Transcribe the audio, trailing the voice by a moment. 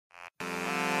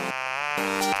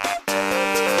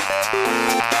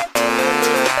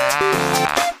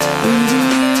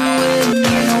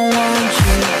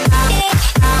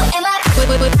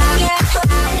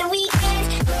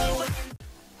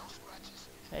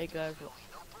Hey guys,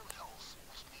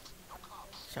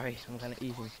 sorry, I'm kind of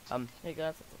eating. Hey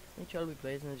guys, it's Charlie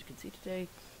Plays, and as you can see today,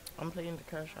 I'm playing the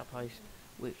car shop heist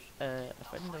with a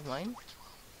friend of mine.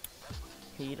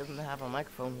 He doesn't have a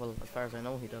microphone, well, as far as I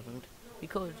know he doesn't. He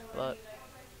could, but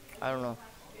I don't know.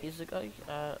 He's a guy,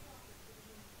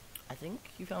 I think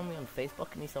he found me on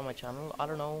Facebook and he saw my channel. I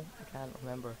don't know, I can't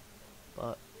remember,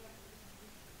 but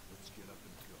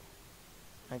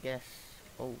I guess,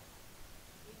 oh,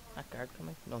 that guard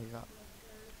coming? No, he's not.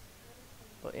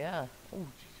 But yeah, oh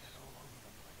Jesus, all over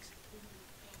the place.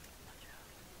 Watch out,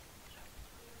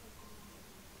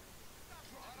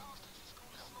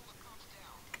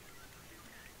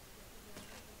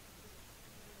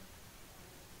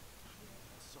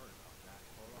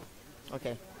 watch out.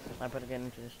 Okay, I better get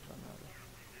into this one now.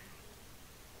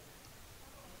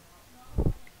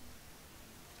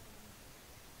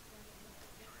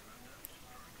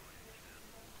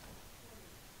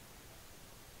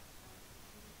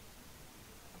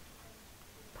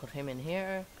 Put him in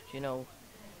here, you know,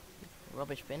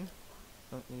 rubbish bin.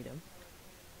 Don't need him.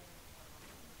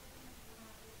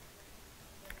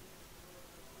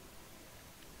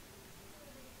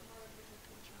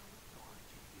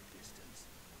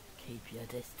 Keep your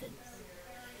distance.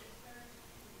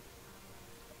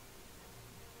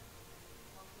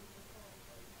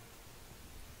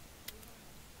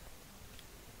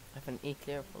 I have an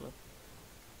E-clear full of.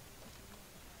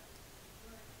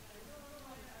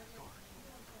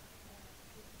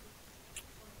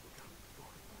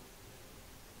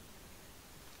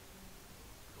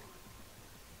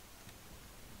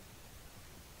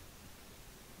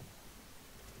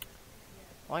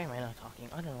 Why am I not talking?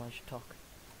 I don't know, I should talk.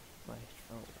 Right,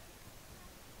 so.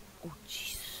 Oh,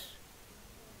 Jesus.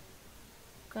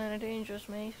 Kinda dangerous,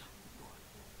 mate.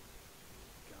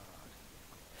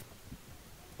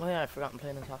 Oh yeah, I forgot I'm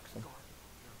playing in Toxin.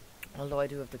 Although I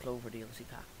do have the Clover DLC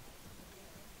pack.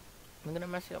 I'm gonna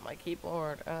mess up my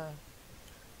keyboard,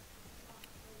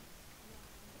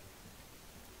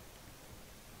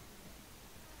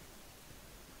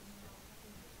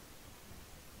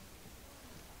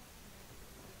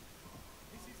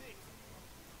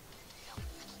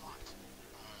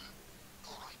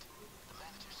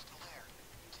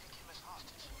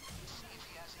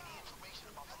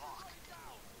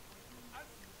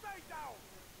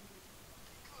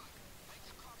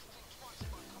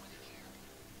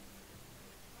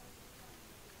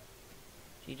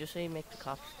 Did you just say make the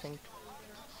cops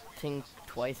think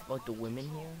twice about the women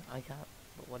here? I can't,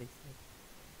 but what he said.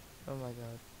 Oh my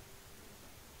god.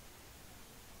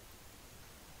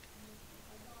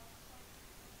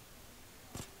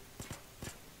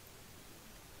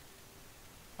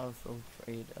 I was so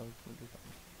afraid I was gonna do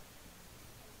something.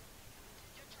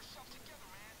 Get yourself together,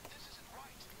 man. This isn't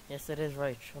right. Yes, it is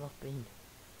right. Shut up, Bean.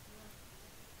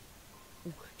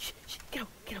 Ooh, shit, get out,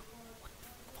 get out. What the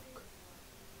fuck?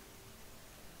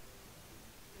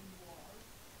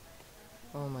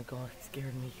 Oh my god, it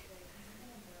scared me.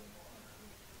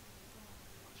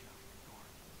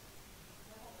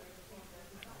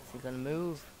 Is he gonna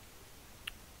move?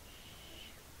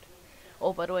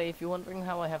 Oh, by the way, if you're wondering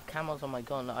how I have camos on my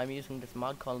gun, I'm using this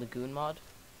mod called the Goon mod.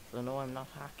 So no, I'm not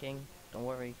hacking. Don't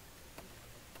worry.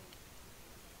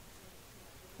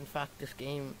 In fact,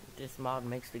 this mod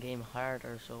makes the game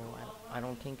harder, so I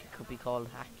don't think it could be called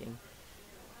hacking.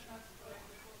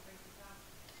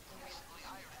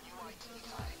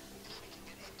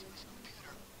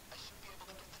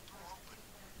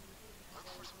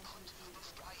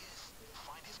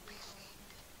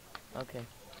 Okay.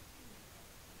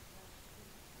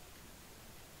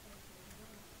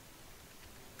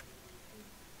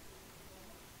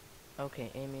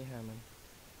 Okay, Amy Herman.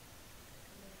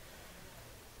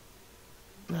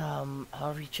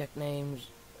 I'll recheck names.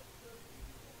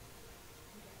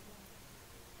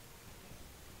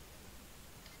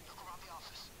 Look around the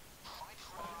office. Find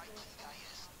who our IT guy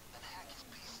is, then hack his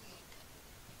PC.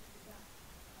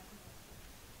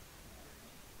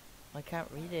 I can't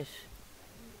read it.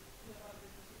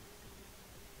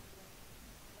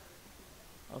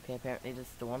 Okay, apparently this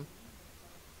is the one.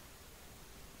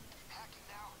 Hacking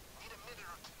now. Need a minute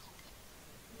or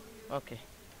two. Okay.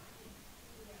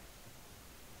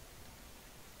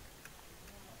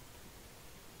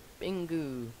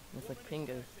 Bingo. It's like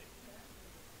Pingo.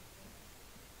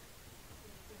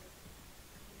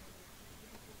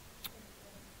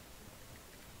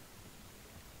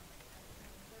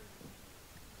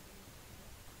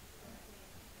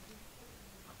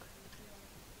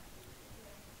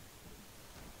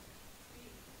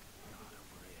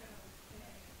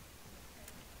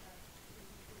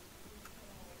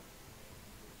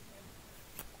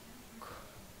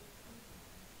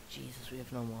 Jesus, we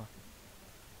have no more.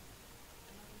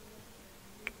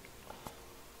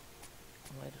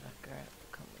 Why did that guard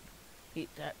come in?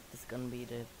 That is gonna be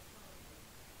the...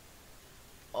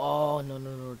 Oh, no,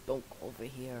 no, no, don't go over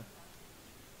here.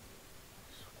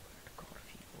 Swear to God,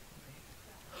 if you go over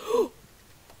here.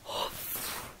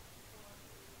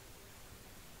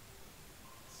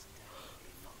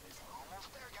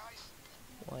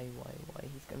 Why?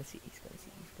 He's gonna see, he's gonna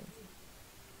see, he's gonna see.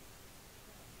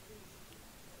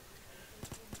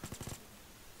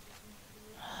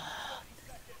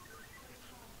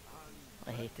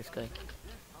 I hate this guy.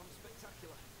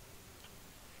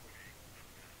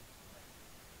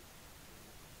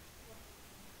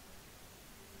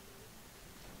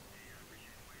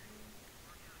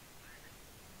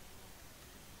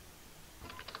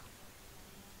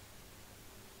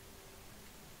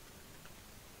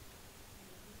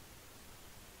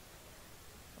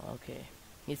 Okay,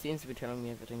 he seems to be telling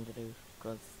me everything to do,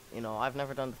 because, you know, I've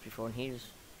never done this before, and he's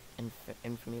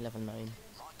infamy level 9.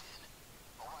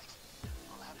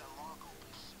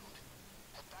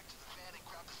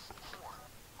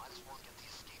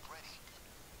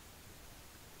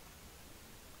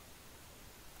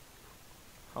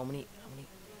 How many?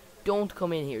 Don't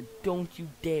come in here, don't you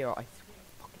dare! I swear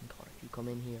to fucking God, if you come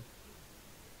in here.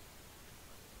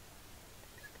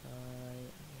 This guy,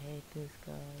 I hate this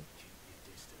guy.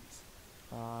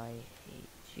 I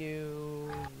hate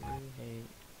you, you hate...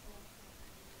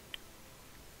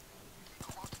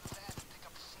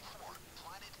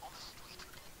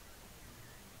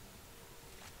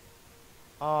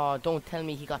 Oh, don't tell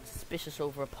me he got suspicious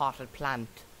over a potted plant.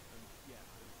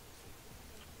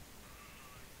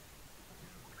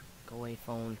 Go away,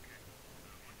 phone.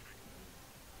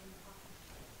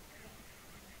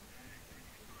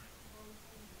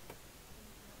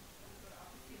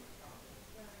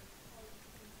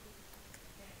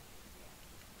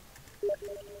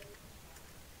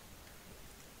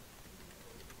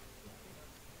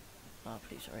 Oh,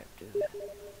 please hurry up, dude.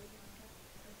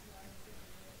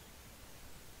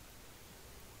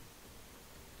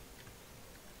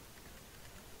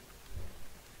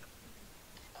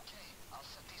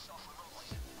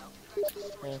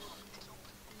 Yes.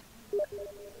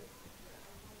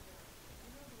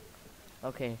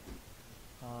 Okay.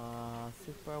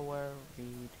 Super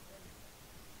worried.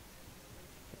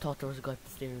 I thought there was a guy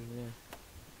upstairs there.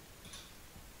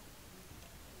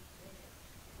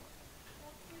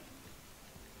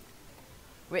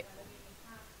 Wait.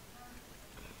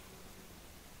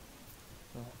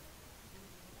 Oh.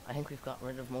 I think we've got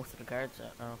rid of most of the guards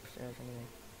that are upstairs anyway.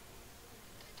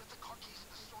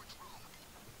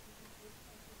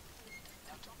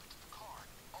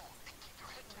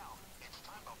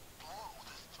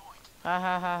 Ha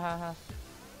ha ha ha ha.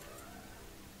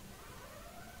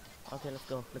 Okay, let's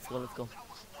go. Let's go. Let's go.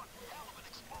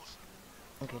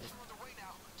 Okay.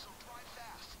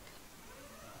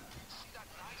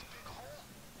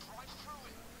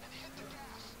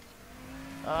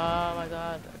 Oh my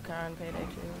God, a car and PayDay 2.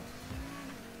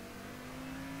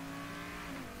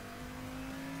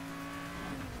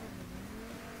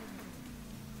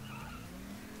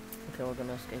 Okay, we're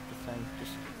gonna escape this time.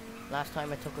 Just last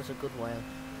time it took us a good while.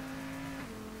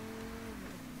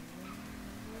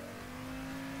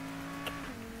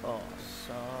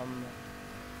 Awesome.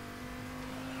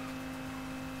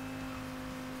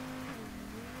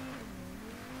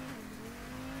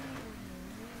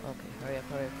 Okay, hurry up,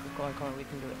 hurry up. Come on, we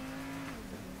can do it.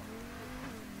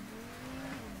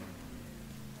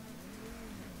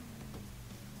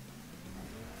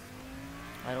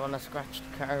 I don't want to scratch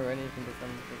the car or anything because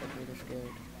I'm really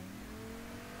scared.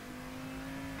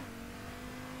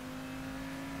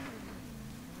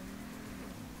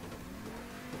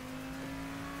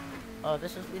 Oh,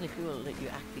 this is really cool that you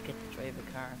actually get to drive a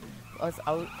car.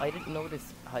 I didn't know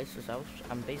this Heist was out,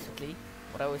 and basically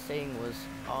what I was saying was,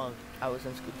 oh, I was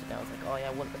in school today, I was like, oh yeah,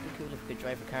 wouldn't it be cool if we could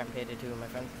drive a car and PayDay 2, and my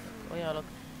friends was like, oh yeah, look,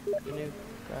 the new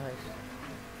car Heist.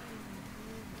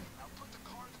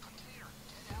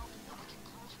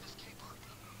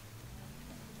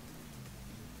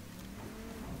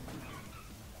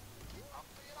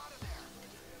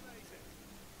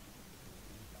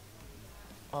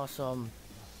 Awesome.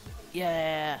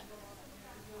 Yeah.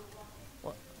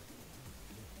 What?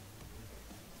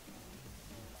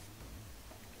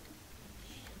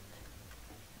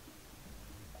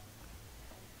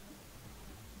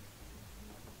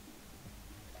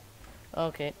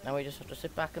 Okay, now we just have to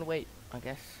sit back and wait, I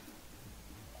guess.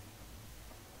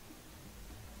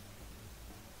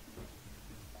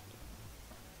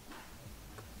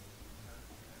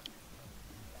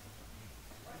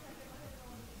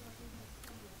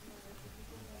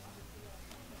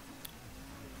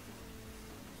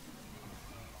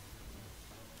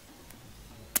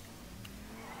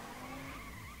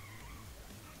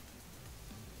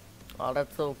 Oh,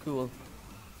 that's so cool.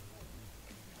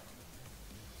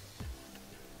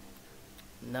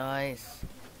 Nice.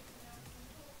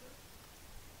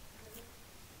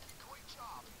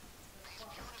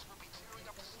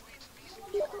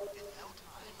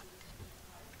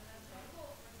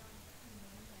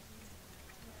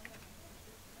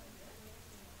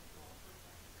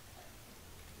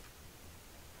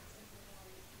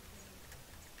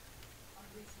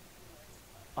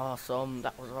 Awesome.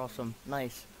 That was awesome.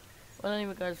 Nice. Well,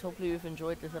 anyway, guys, hopefully you've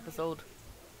enjoyed this episode.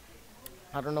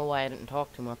 I don't know why I didn't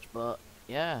talk too much, but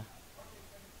yeah.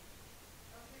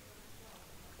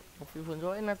 Hope you've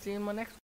enjoyed, and I'll see you in my next